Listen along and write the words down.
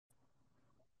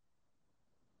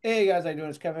Hey guys, how you doing?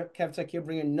 It's Kevtech here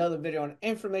bringing another video on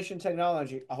information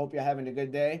technology. I hope you're having a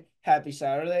good day. Happy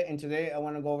Saturday. And today I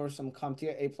want to go over some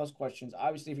CompTIA A plus questions.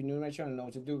 Obviously, if you're new to my channel, know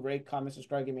what to do. Rate, comment,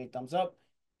 subscribe, give me a thumbs up.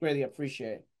 Greatly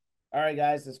appreciate it. All right,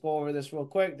 guys, let's go over this real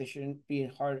quick. This shouldn't be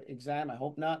a hard exam. I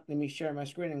hope not. Let me share my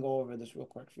screen and go over this real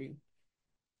quick for you.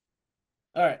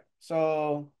 All right,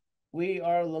 so we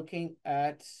are looking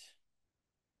at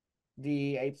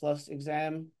the A plus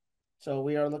exam. So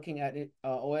we are looking at it,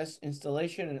 OS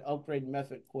installation and upgrade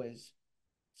method quiz.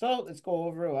 So let's go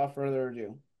over it without further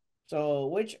ado. So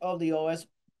which of the OS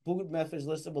boot methods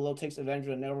listed below takes advantage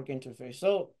of the network interface?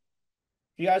 So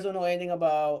if you guys don't know anything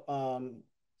about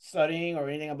studying or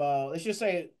anything about, let's just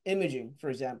say imaging, for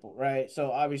example, right?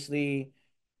 So obviously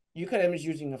you could image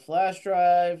using a flash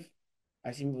drive.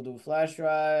 I've seen people do flash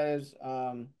drives.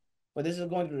 But this is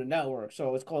going through the network.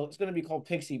 So it's going to be called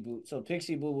Pixie Boot. So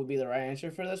Pixie Boot would be the right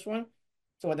answer for this one.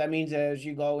 So what that means is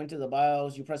you go into the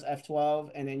BIOS, you press F12,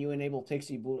 and then you enable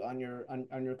Pixie Boot on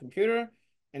your computer,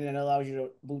 and then it allows you to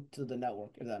boot to the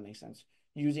network, if that makes sense.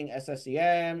 Using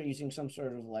SSEM, using some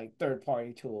sort of like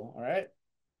third-party tool. All right.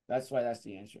 That's why that's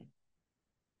the answer.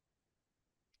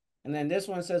 And then this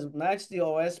one says match the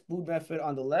OS boot method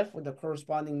on the left with the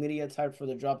corresponding media type for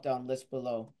the drop-down list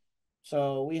below.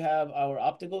 So we have our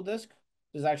optical disc.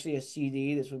 This is actually a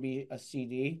CD. This would be a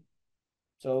CD.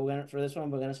 So for this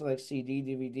one, we're gonna select CD,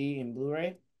 DVD, and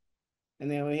Blu-ray. And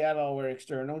then we have our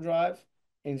external drive.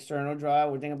 External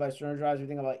drive, we're thinking about external drives, we're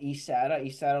thinking about eSATA.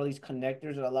 eSATA are these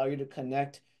connectors that allow you to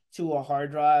connect to a hard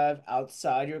drive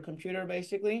outside your computer,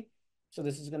 basically. So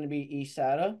this is going to be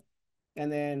eSATA.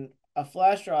 And then a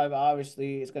flash drive,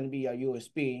 obviously, is going to be a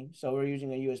USB. So we're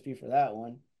using a USB for that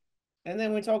one. And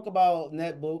then we talk about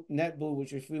NetBoot,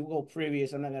 which if we go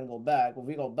previous, I'm not going to go back. If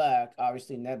we go back,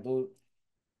 obviously NetBoot,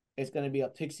 it's going to be a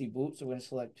Pixie boot. So we're going to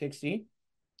select Pixie.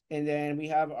 And then we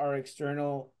have our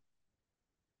external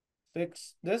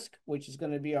fixed disk, which is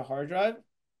going to be a hard drive.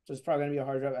 So it's probably going to be a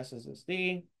hard drive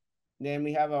SSD. Then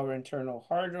we have our internal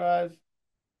hard drive.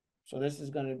 So this is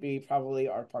going to be probably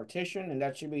our partition, and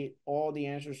that should be all the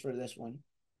answers for this one.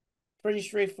 Pretty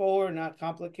straightforward, not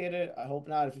complicated. I hope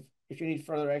not. If you need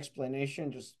further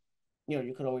explanation, just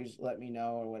you could always let me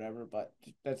know or whatever, but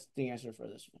that's the answer for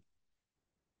this one.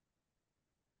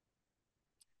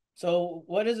 So,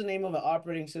 what is the name of an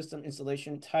operating system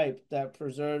installation type that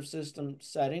preserves system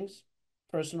settings,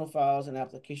 personal files, and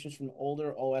applications from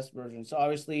older OS versions? So,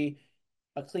 obviously,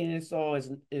 a clean install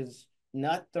is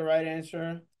not the right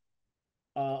answer.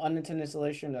 Unintended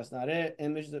installation, that's not it.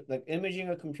 Like imaging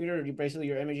a computer,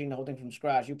 you're imaging the whole thing from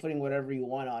scratch. You're putting whatever you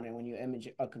want on it when you image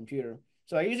a computer.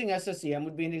 So, using SSCM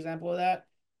would be an example of that,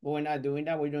 but we're not doing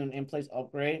that. We're doing an in-place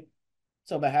upgrade.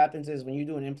 So what happens is when you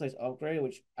do an in-place upgrade,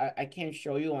 which I can't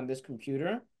show you on this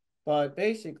computer, but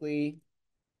basically,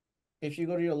 if you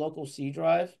go to your local C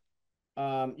drive,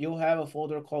 you'll have a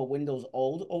folder called Windows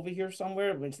Old over here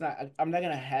somewhere, but I'm not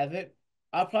gonna have it.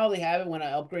 I'll probably have it when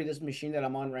I upgrade this machine that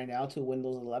I'm on right now to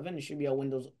Windows 11. It should be a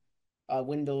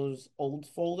Windows Old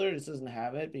folder. This doesn't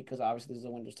have it because obviously this is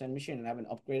a Windows 10 machine and I haven't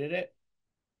upgraded it.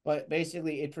 But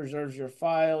basically, it preserves your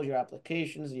files, your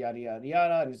applications, yada yada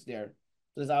yada, and it's there.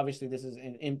 Because obviously this is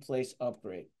an in-place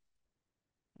upgrade.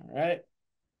 All right.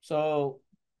 So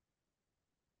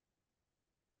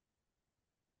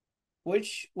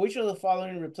which of the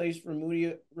following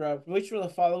which of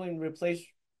the following replace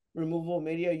removable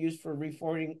media used for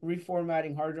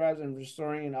reformatting hard drives and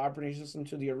restoring an operating system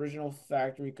to the original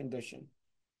factory condition?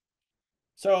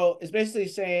 So it's basically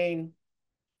saying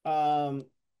um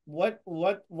what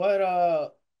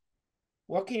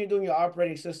can you do in your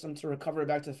operating system to recover it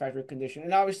back to the factory condition?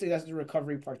 And obviously that's the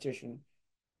recovery partition.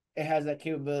 It has that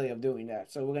capability of doing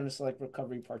that. So we're going to select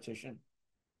recovery partition.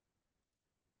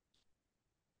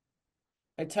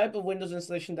 A type of Windows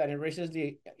installation that erases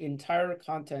the entire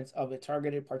contents of a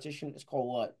targeted partition is called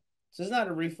what? So it's not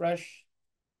a refresh.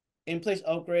 In-place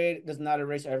upgrade does not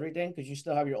erase everything because you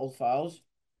still have your old files.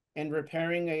 And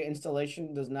repairing a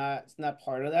installation it's not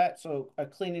part of that. So a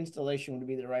clean installation would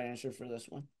be the right answer for this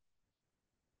one.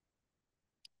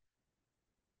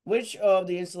 Which of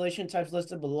the installation types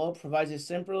listed below provides a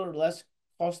simpler, less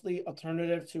costly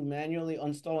alternative to manually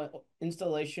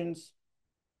installations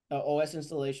OS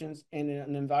installations in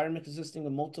an environment consisting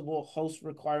of multiple hosts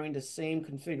requiring the same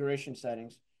configuration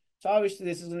settings? So obviously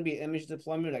this is going to be image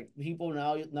deployment. Like people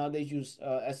nowadays use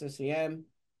SSEM.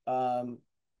 Um,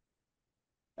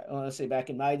 I don't want to say back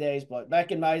in my days, but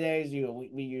back in my days,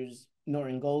 we use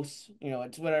Norton Ghosts.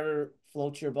 It's whatever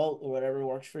floats your boat or whatever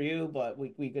works for you. But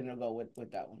we gonna go with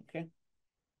that one. Okay.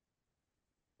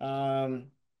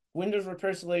 Um, Windows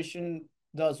repair solution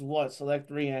does what? Select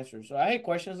three answers. So I hate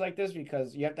questions like this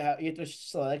because you have to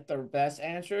select the best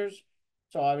answers.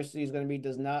 So obviously it's going to be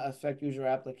does not affect user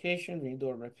application, redo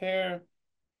or repair,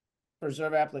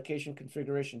 preserve application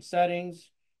configuration settings,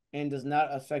 and does not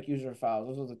affect user files.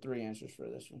 Those are the three answers for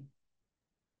this one.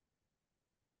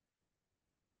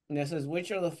 And it says,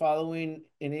 which of the following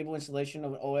enable installation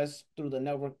of OS through the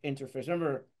network interface?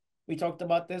 Remember, we talked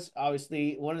about this.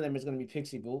 Obviously, one of them is going to be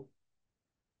Pixie Boot.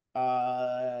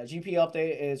 GP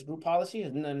update is group policy,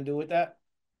 has nothing to do with that.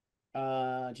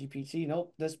 GPT,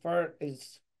 nope. This part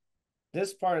is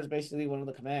basically one of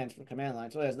the commands for command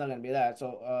line, so it's not gonna be that.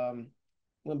 So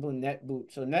Winboot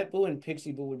netboot. So netboot and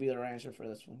Pixie boot would be the right answer for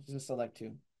this one. Just select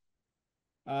two.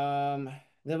 Um,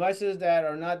 Devices that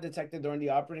are not detected during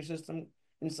the operating system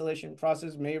installation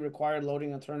process may require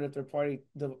loading alternative third-party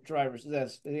drivers.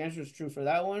 Yes, the answer is true for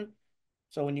that one.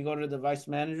 So when you go to the device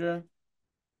manager,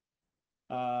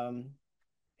 um,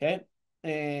 okay,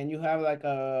 and you have like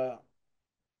a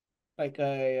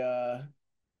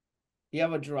you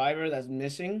have a driver that's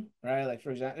missing, right? Like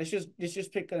for example, let's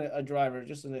just pick a driver,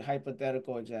 just in a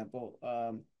hypothetical example.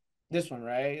 This one,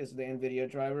 right, is the NVIDIA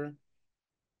driver.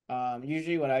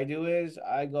 Usually what I do is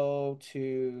I go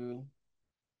to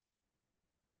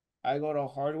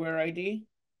hardware ID,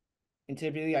 and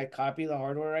typically I copy the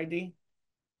hardware ID,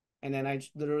 and then I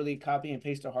just literally copy and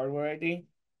paste the hardware ID,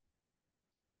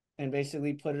 and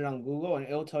basically put it on Google, and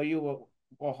it'll tell you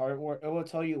what hardware. It will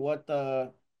tell you what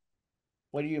are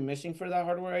you missing for that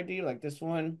hardware ID. Like this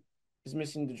one is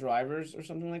missing the drivers or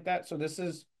something like that. So this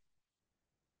is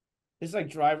like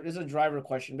driver. This is a driver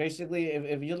question. Basically,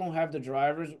 if you don't have the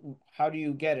drivers, how do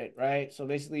you get it, right? So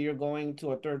basically, you're going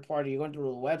to a third party. You're going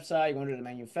through a website. You're going to the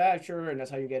manufacturer, and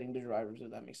that's how you're getting the drivers.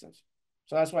 If that makes sense.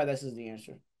 So that's why this is the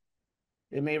answer.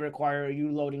 It may require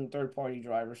you loading third party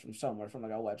drivers from somewhere, from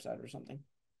like a website or something.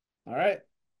 All right.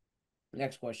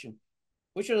 Next question.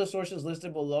 Which of the sources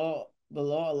listed below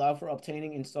allow for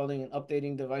obtaining, installing, and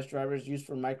updating device drivers used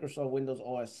for Microsoft Windows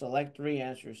OS? Select three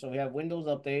answers. So we have Windows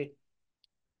Update,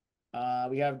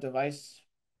 we have device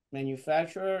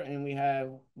manufacturer, and we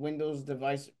have Windows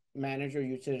Device Manager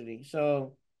utility.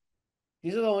 So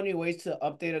these are the only ways to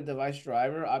update a device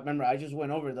driver. I remember I just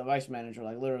went over device manager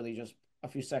like literally just a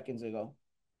few seconds ago.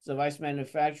 Device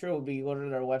manufacturer will be you go to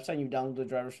their website, you download the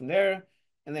drivers from there.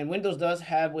 And then Windows does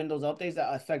have Windows updates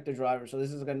that affect the driver. So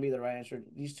this is going to be the right answer.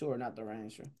 These two are not the right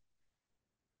answer.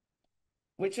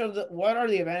 What are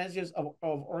the advantages of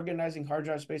organizing hard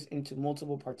drive space into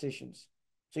multiple partitions?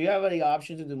 So you have the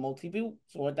option to do multi-boot.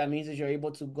 So what that means is you're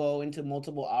able to go into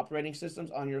multiple operating systems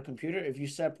on your computer if you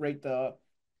separate the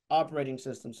operating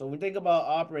system. So when we think about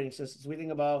operating systems, we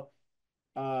think about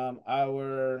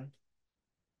our,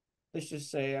 let's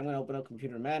just say I'm going to open up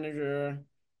computer manager.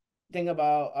 Think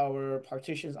about our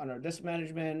partitions on our disk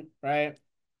management, right?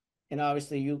 And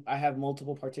obviously I have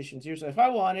multiple partitions here. So if I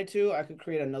wanted to, I could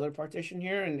create another partition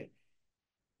here and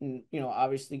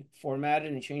obviously format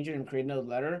it and change it and create another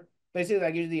letter. Basically,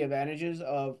 that gives you the advantages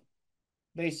of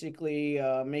basically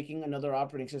making another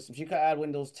operating system. So you could add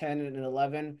Windows 10 and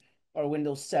 11 or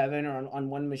Windows 7 or on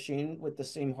one machine with the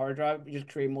same hard drive. You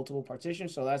just create multiple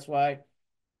partitions. So that's why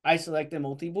I selected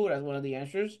multi-boot as one of the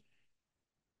answers.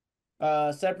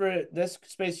 Separate disk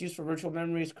space used for virtual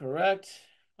memory is correct.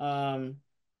 Um,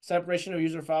 Separation of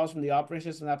user files from the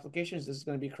operating system applications. This is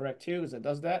going to be correct too, because it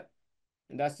does that.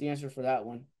 And that's the answer for that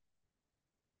one.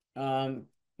 Um,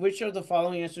 which of the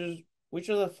following answers, which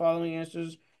of the following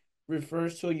answers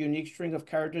refers to a unique string of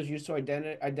characters used to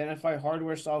identify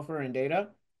hardware, software, and data?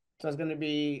 So it's going to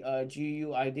be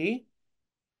GUID.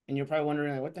 And you're probably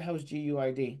wondering, like, what the hell is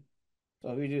GUID? So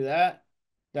if we do that,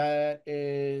 that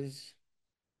is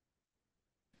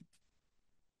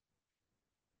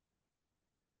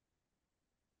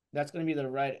that's going to be the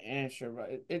right answer, but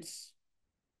it's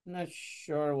I'm not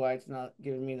sure why it's not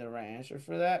giving me the right answer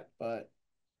for that, but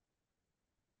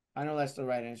I know that's the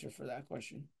right answer for that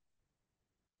question.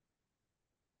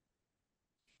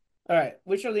 All right,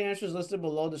 which of the answers listed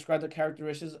below describe the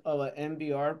characteristics of an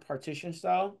MBR partition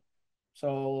style?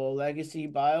 So legacy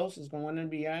BIOS is going to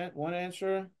be one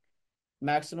answer.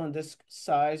 Maximum disk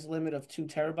size limit of 2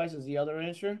 TB is the other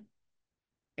answer.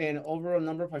 And overall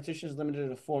number of partitions limited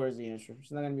to 4 is the answer.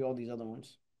 It's not going to be all these other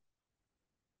ones.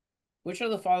 Which of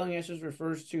the following answers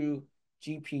refers to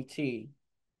GPT?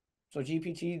 So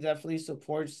GPT definitely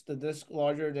supports the disk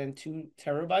larger than 2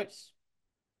 TB,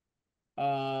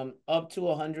 up to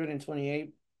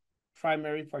 128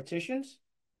 primary partitions.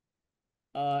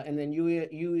 And then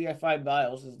UEFI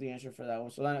BIOS is the answer for that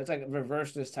one. So then it's like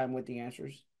reverse this time with the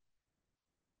answers.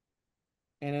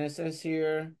 And then it says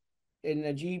here in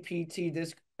the GPT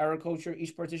disk agriculture.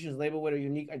 Each partition is labeled with a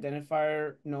unique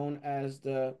identifier known as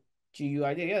the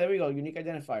GUID. Yeah, there we go. Unique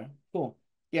identifier. Cool.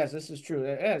 Yes, this is true.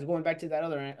 Yeah, it's going back to that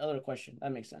other question.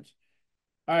 That makes sense.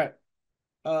 All right.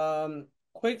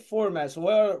 Quick format. So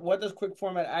what does quick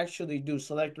format actually do?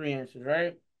 Select three answers,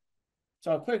 right?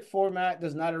 So a quick format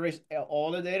does not erase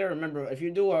all the data. Remember, if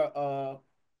you do a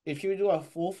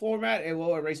full format, it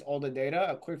will erase all the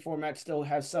data. A quick format still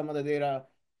has some of the data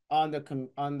on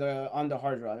the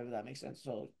hard drive, if that makes sense.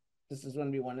 So this is going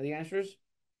to be one of the answers.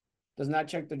 Does not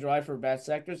check the drive for bad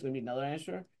sectors. It's going to be another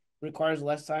answer. Requires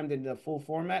less time than the full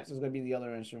format. So it's going to be the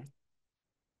other answer.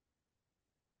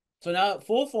 So now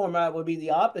full format would be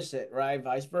the opposite, right?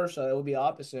 Vice versa. It would be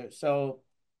opposite. So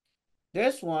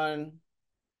this one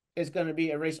is going to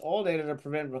be erase all data to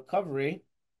prevent recovery.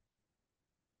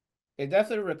 It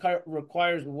definitely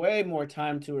requires way more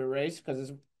time to erase because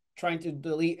it's trying to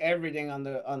delete everything on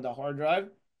the hard drive,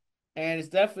 and it's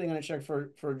definitely going to check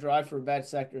for drive for bad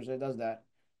sectors. It does that.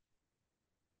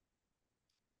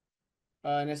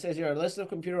 And it says here a list of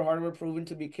computer hardware proven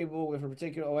to be capable with a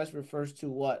particular OS refers to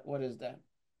what? What is that?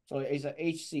 So it's a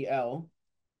HCL,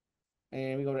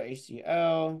 and we go to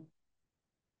HCL,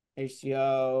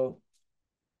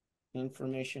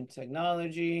 information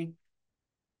technology.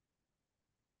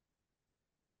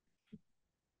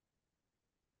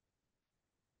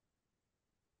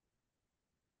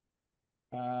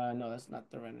 No, that's not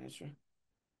the right answer.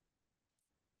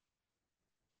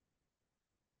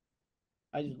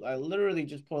 I literally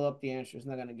just pulled up the answer. It's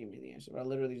not gonna give me the answer. I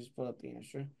literally just pulled up the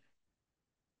answer.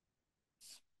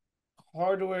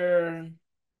 Hardware,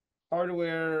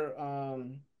 hardware,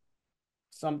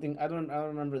 something. I don't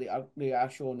remember the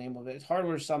actual name of it. It's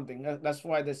hardware something. That's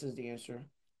why this is the answer.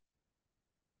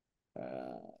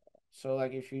 Uh, so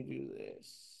like if you do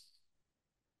this,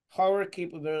 hardware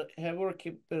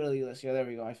capability list. Yeah, there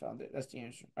we go. I found it. That's the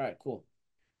answer. All right, cool.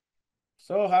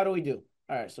 So how do we do?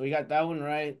 All right, so we got that one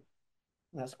right.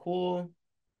 That's cool.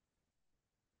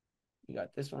 You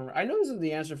got this one. I know this is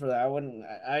the answer for that. I wouldn't.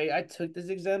 I took this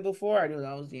exam before. I knew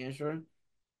that was the answer.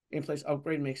 In place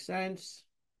upgrade makes sense.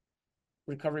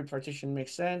 Recovery partition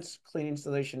makes sense. Clean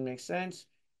installation makes sense.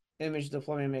 Image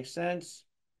deployment makes sense.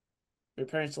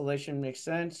 Repair installation makes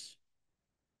sense.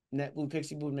 NetBoot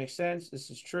Pixie Boot makes sense. This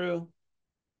is true.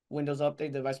 Windows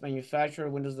update device manufacturer.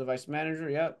 Windows device manager.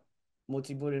 Yep.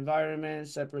 Multi-boot environment.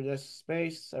 Separate disk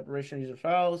space. Separation of user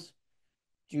files.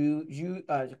 I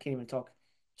can't even talk.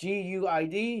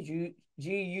 GUID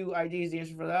is the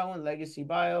answer for that one. Legacy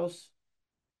BIOS,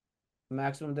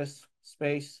 maximum disk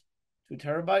space, 2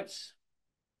 TB.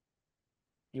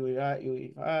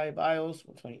 UEFI BIOS,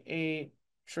 128.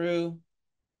 True.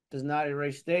 Does not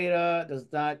erase data. Does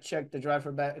not check the drive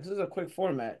for back. This is a quick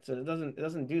format, so it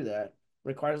doesn't do that.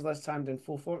 Requires less time than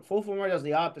full format does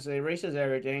the opposite. It erases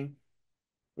everything.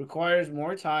 Requires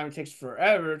more time. It takes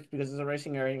forever because it's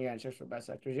erasing everything. Yeah, it checks for bad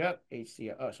sectors. Yep.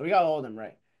 HCL. Oh, so we got all of them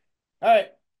right. All right,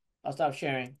 I'll stop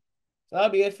sharing. So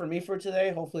that'll be it for me for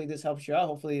today. Hopefully this helps you out.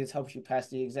 Hopefully this helps you pass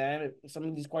the exam. Some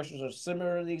of these questions are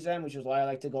similar to the exam, which is why I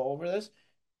like to go over this.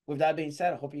 With that being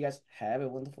said, I hope you guys have a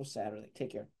wonderful Saturday.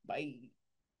 Take care. Bye.